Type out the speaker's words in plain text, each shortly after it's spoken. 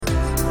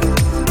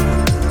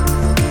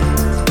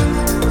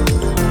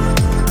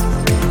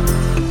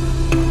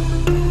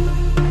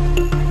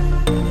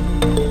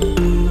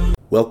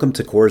Welcome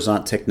to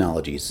Coruzant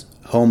Technologies,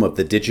 home of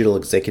the Digital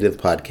Executive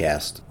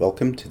Podcast.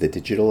 Welcome to the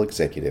Digital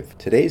Executive.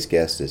 Today's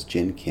guest is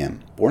Jin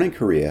Kim. Born in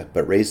Korea,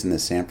 but raised in the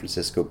San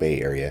Francisco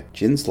Bay Area,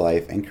 Jin's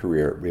life and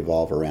career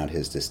revolve around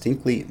his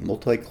distinctly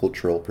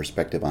multicultural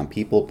perspective on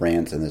people,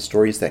 brands, and the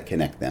stories that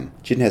connect them.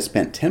 Jin has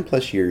spent 10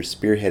 plus years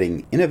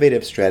spearheading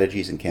innovative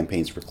strategies and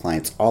campaigns for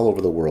clients all over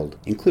the world,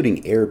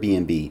 including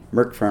Airbnb,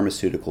 Merck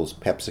Pharmaceuticals,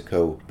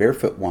 PepsiCo,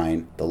 Barefoot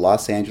Wine, the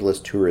Los Angeles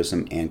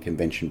Tourism and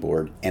Convention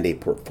Board, and a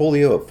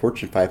portfolio of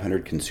Fortune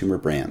 500 consumer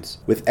brands.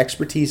 With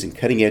expertise in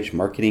cutting-edge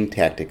marketing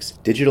tactics,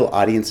 digital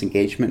audience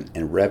engagement,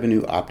 and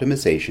revenue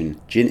optimization,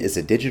 Jin is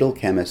a digital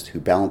chemist who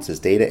balances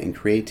data and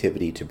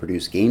creativity to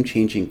produce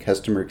game-changing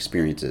customer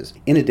experiences.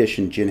 In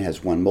addition, Jin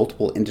has won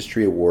multiple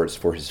industry awards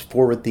for his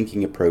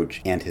forward-thinking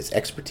approach and his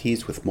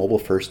expertise with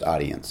mobile-first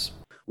audience.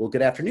 Well,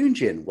 good afternoon,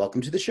 Jin.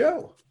 Welcome to the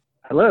show.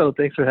 Hello.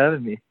 Thanks for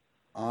having me.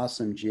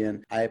 Awesome,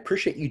 Jin. I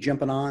appreciate you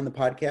jumping on the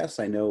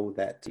podcast. I know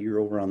that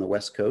you're over on the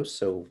West Coast,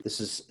 so this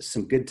is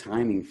some good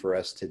timing for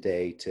us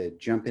today to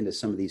jump into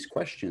some of these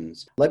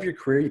questions. Love your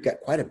career. You've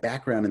got quite a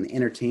background in the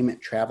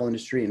entertainment travel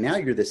industry, and now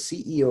you're the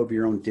CEO of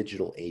your own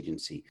digital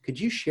agency. Could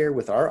you share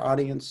with our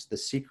audience the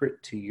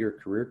secret to your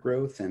career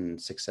growth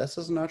and success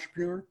as an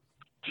entrepreneur?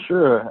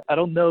 Sure. I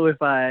don't know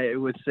if I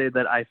would say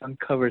that I've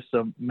uncovered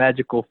some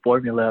magical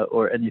formula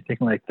or anything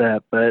like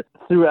that, but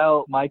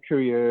throughout my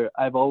career,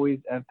 I've always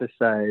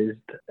emphasized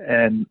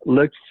and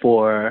looked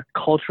for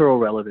cultural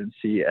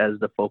relevancy as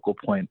the focal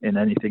point in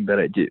anything that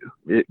I do.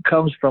 It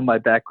comes from my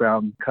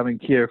background coming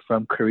here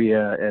from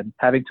Korea and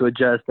having to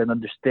adjust and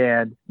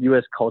understand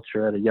U.S.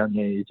 culture at a young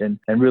age and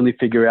really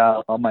figure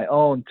out on my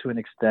own to an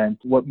extent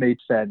what made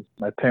sense.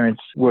 My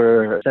parents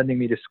were sending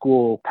me to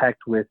school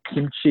packed with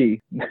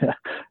kimchi.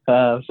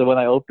 So when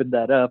I opened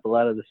that up, a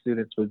lot of the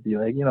students would be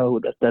like,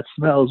 that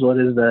smells, what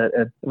is that?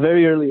 At a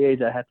very early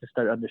age, I had to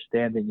start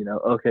understanding,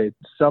 okay,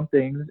 some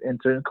things in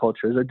certain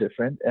cultures are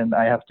different and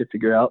I have to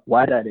figure out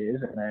why that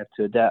is and I have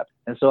to adapt.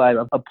 And so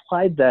I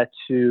applied that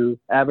to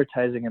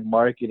advertising and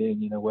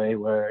marketing in a way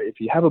where if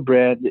you have a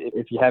brand,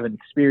 if you have an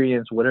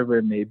experience, whatever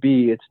it may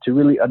be, it's to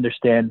really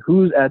understand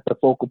who's at the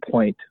focal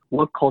point,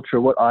 what culture,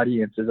 what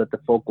audience is at the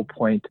focal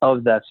point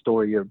of that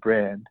story or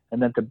brand.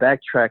 And then to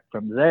backtrack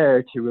from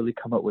there to really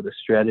come up with a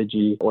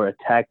strategy or a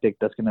tactic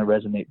that's going to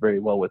resonate very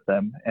well with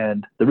them.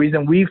 And the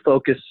reason we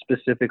focus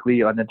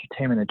specifically on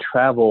entertainment and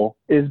travel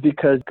is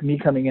because me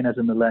coming in as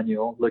a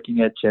millennial, looking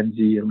at Gen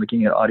Z and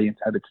looking at audience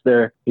habits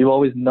there, we've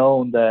always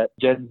known that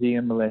Gen Z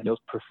and millennials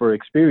prefer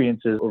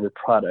experiences over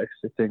products.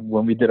 I think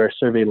when we did our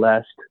survey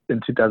last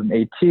in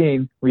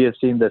 2018, we have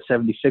seen that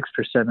 76%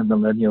 of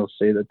millennials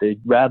say that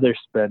they'd rather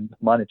spend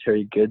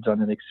monetary goods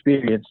on an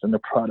experience than a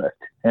product.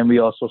 And we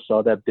also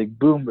saw that big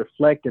boom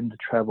reflect in the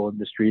travel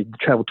industry, the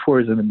travel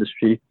tourism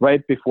industry,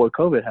 right before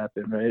COVID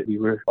happened, right? We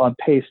were on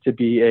pace to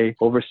be a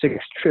over $6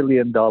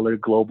 trillion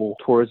global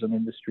tourism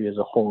industry as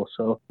a whole.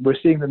 So we're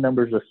seeing the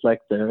numbers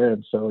reflect there.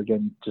 And so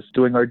again, just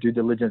doing our due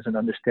diligence and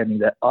understanding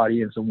that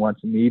audience and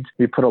wants and needs,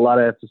 we put a lot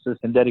of emphasis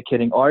in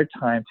dedicating our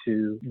time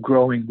to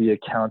growing the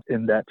account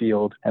in that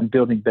field and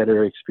building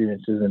better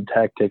experiences and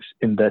tactics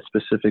in that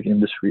specific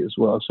industry as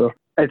well. So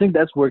I think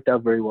that's worked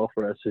out very well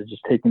for us, is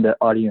just taking that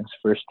audience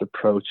first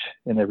approach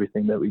in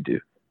everything that we do.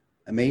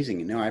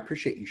 Amazing. No, I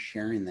appreciate you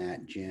sharing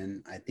that,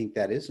 Jen. I think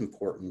that is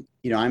important.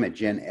 I'm a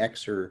Gen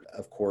Xer,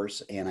 of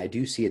course, and I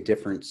do see a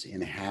difference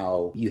in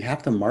how you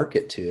have to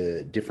market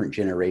to different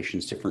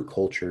generations, different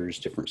cultures,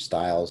 different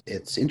styles.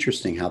 It's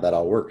interesting how that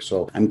all works.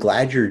 So I'm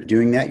glad you're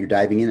doing that. You're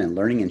diving in and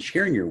learning and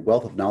sharing your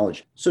wealth of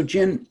knowledge. So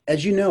Jen,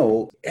 as you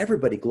know,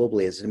 everybody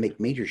globally has to make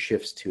major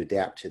shifts to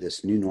adapt to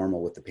this new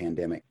normal with the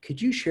pandemic.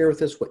 Could you share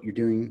with us what you're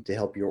doing to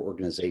help your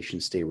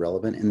organization stay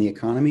relevant in the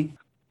economy?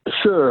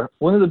 Sure.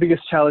 One of the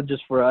biggest challenges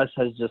for us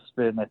has just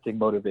been, I think,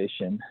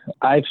 motivation.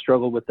 I've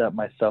struggled with that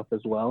myself as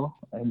well,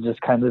 and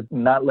just kind of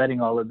not letting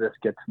all of this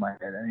get to my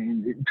head. I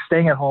mean,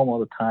 staying at home all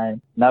the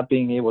time, not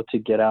being able to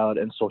get out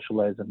and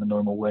socialize in the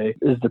normal way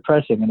is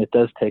depressing, and it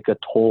does take a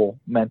toll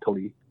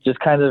mentally. Just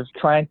kind of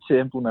trying to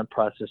implement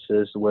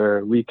processes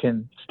where we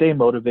can stay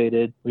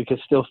motivated, we can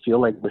still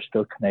feel like we're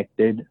still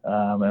connected,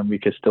 and we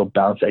can still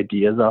bounce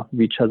ideas off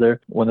of each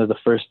other. One of the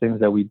first things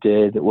that we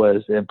did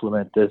was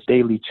implement this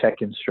daily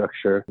check-in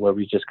structure where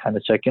we just kind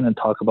of check in and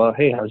talk about,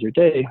 hey, how's your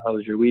day? How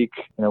was your week?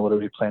 What are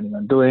we planning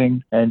on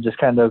doing? And just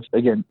kind of,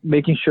 again,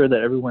 making sure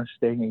that everyone's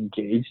staying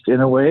engaged in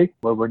a way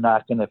where we're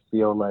not going to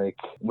feel like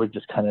we're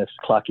just kind of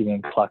clocking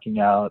in, clocking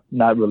out,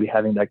 not really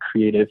having that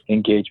creative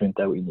engagement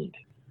that we need.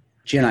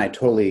 Jen, I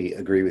totally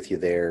agree with you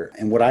there.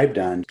 And what I've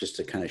done, just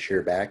to kind of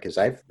share back, is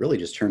I've really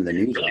just turned the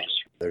news off.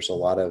 There's a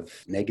lot of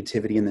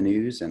negativity in the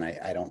news, and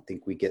I don't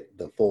think we get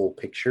the full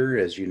picture.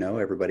 As you know,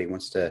 everybody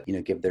wants to,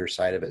 give their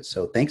side of it.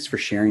 So thanks for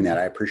sharing that.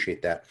 I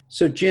appreciate that.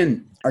 So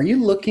Jen, are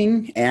you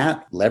looking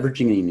at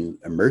leveraging any new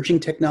emerging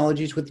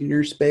technologies within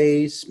your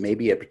space?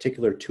 Maybe a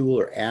particular tool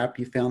or app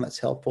you found that's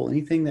helpful?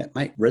 Anything that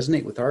might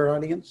resonate with our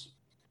audience?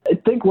 I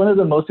think one of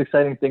the most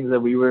exciting things that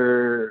we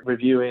were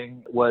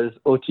reviewing was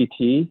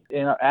OTT.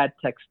 In our ad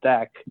tech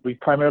stack, we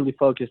primarily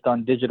focused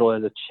on digital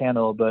as a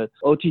channel, but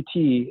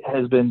OTT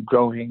has been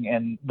growing,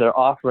 and they're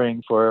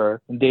offering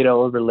for data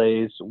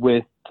overlays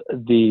with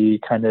the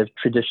kind of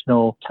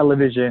traditional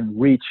television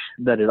reach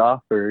that it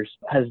offers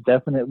has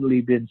definitely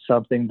been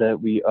something that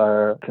we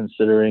are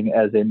considering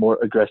as a more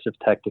aggressive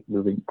tactic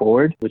moving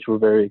forward, which we're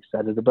very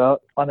excited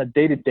about. On a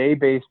day-to-day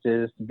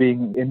basis,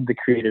 being in the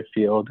creative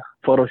field,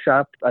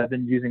 Photoshop, I've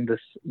been using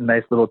this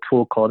nice little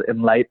tool called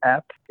Enlight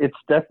app. It's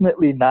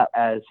definitely not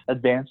as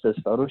advanced as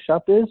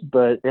Photoshop is,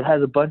 but it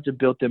has a bunch of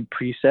built-in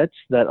presets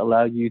that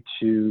allow you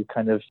to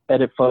kind of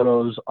edit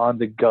photos on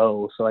the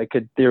go. So I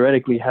could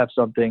theoretically have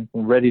something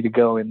ready to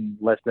go in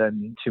less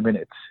than 2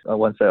 minutes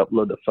once I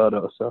upload the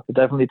photo. So it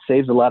definitely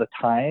saves a lot of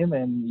time.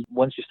 And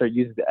once you start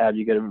using the app,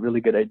 you get a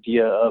really good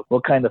idea of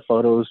what kind of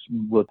photos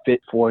will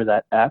fit for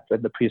that app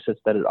and the presets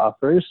that it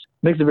offers.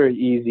 Makes it very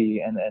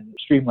easy and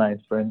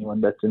streamlined for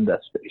anyone that's in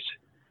that space.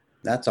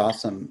 That's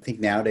awesome. I think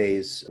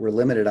nowadays we're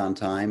limited on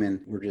time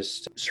and we're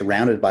just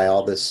surrounded by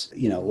all this,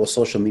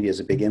 social media is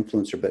a big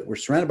influencer, but we're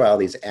surrounded by all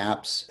these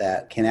apps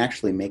that can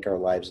actually make our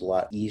lives a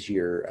lot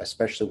easier,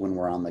 especially when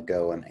we're on the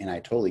go. And I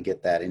totally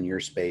get that in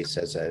your space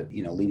as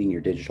leading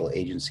your digital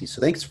agency.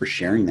 So thanks for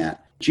sharing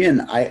that.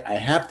 Jin, I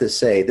have to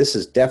say, this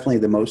is definitely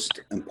the most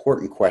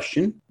important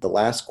question. The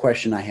last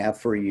question I have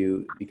for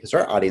you, because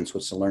our audience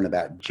wants to learn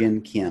about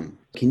Jin Kim.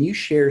 Can you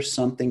share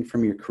something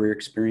from your career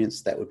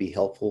experience that would be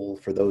helpful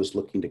for those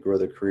looking to grow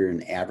their career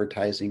in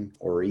advertising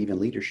or even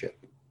leadership?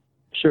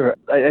 Sure.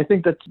 I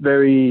think that's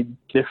very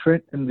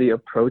different in the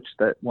approach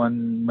that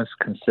one must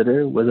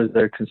consider, whether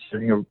they're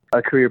considering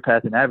a career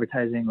path in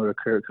advertising or a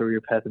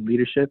career path in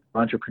leadership,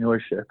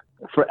 entrepreneurship.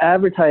 For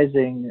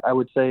advertising, I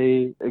would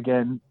say,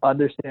 again,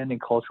 understanding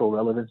cultural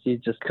relevancy,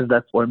 just because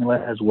that formula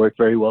has worked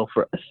very well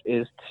for us,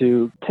 is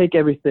to take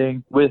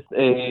everything with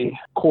a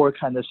core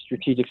kind of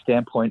strategic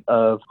standpoint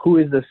of who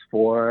is this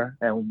for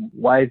and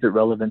why is it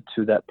relevant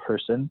to that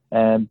person,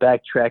 and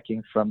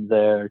backtracking from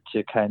there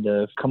to kind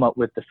of come up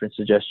with different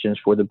suggestions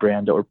for the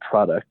brand or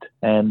product.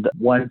 And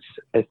once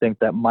I think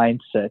that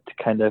mindset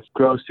kind of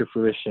grows to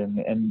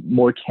fruition and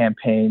more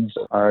campaigns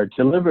are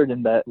delivered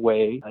in that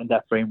way, in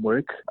that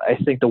framework, I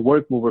think the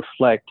work will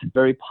reflect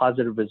very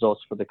positive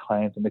results for the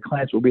clients, and the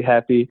clients will be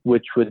happy,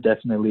 which would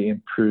definitely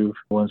improve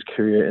one's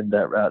career in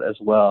that route as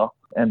well.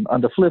 And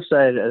on the flip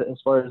side, as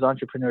far as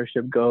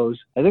entrepreneurship goes,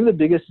 I think the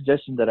biggest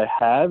suggestion that I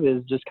have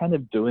is just kind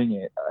of doing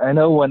it. I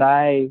know when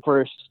I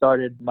first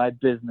started my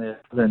business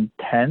in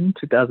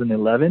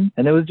 2011,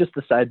 and it was just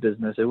a side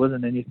business. It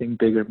wasn't anything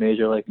big or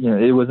major.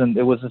 It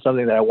wasn't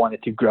something that I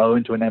wanted to grow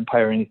into an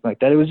empire or anything like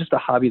that. It was just a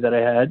hobby that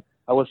I had.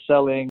 I was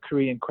selling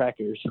Korean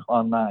crackers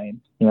online.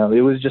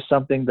 It was just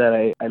something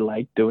that I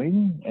liked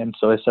doing. And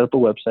so I set up a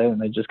website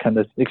and I just kind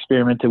of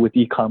experimented with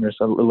e-commerce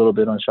a little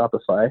bit on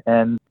Shopify.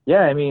 And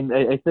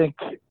I think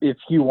if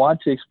you want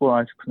to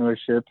explore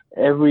entrepreneurship,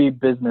 every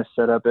business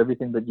setup,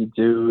 everything that you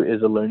do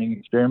is a learning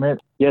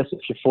experiment. Yes, if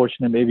you're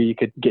fortunate, maybe you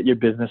could get your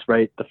business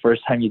right the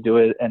first time you do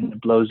it and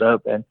it blows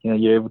up and,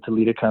 you're able to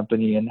lead a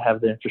company and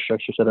have the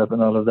infrastructure set up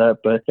and all of that.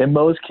 But in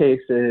most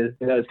cases,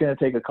 it's going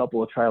to take a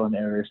couple of trial and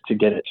errors to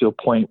get it to a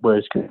point where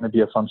it's going to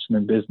be a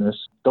functioning business.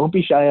 Don't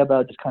be shy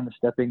about just kind of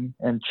stepping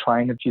and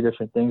trying a few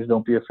different things.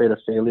 Don't be afraid of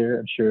failure.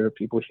 I'm sure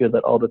people hear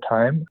that all the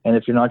time. And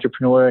if you're an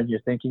entrepreneur and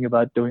you're thinking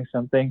about doing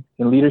something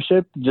in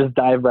leadership, just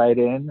dive right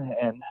in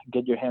and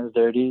get your hands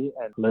dirty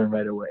and learn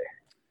right away.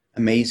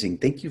 Amazing.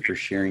 Thank you for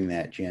sharing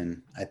that,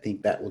 Jin. I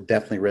think that will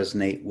definitely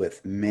resonate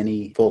with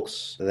many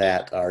folks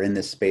that are in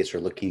this space or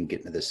looking to get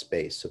into this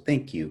space. So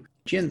thank you.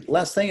 Jin,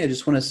 last thing I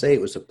just want to say,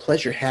 it was a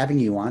pleasure having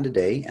you on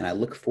today, and I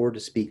look forward to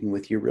speaking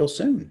with you real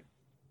soon.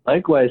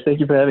 Likewise.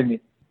 Thank you for having me.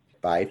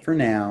 Bye for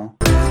now.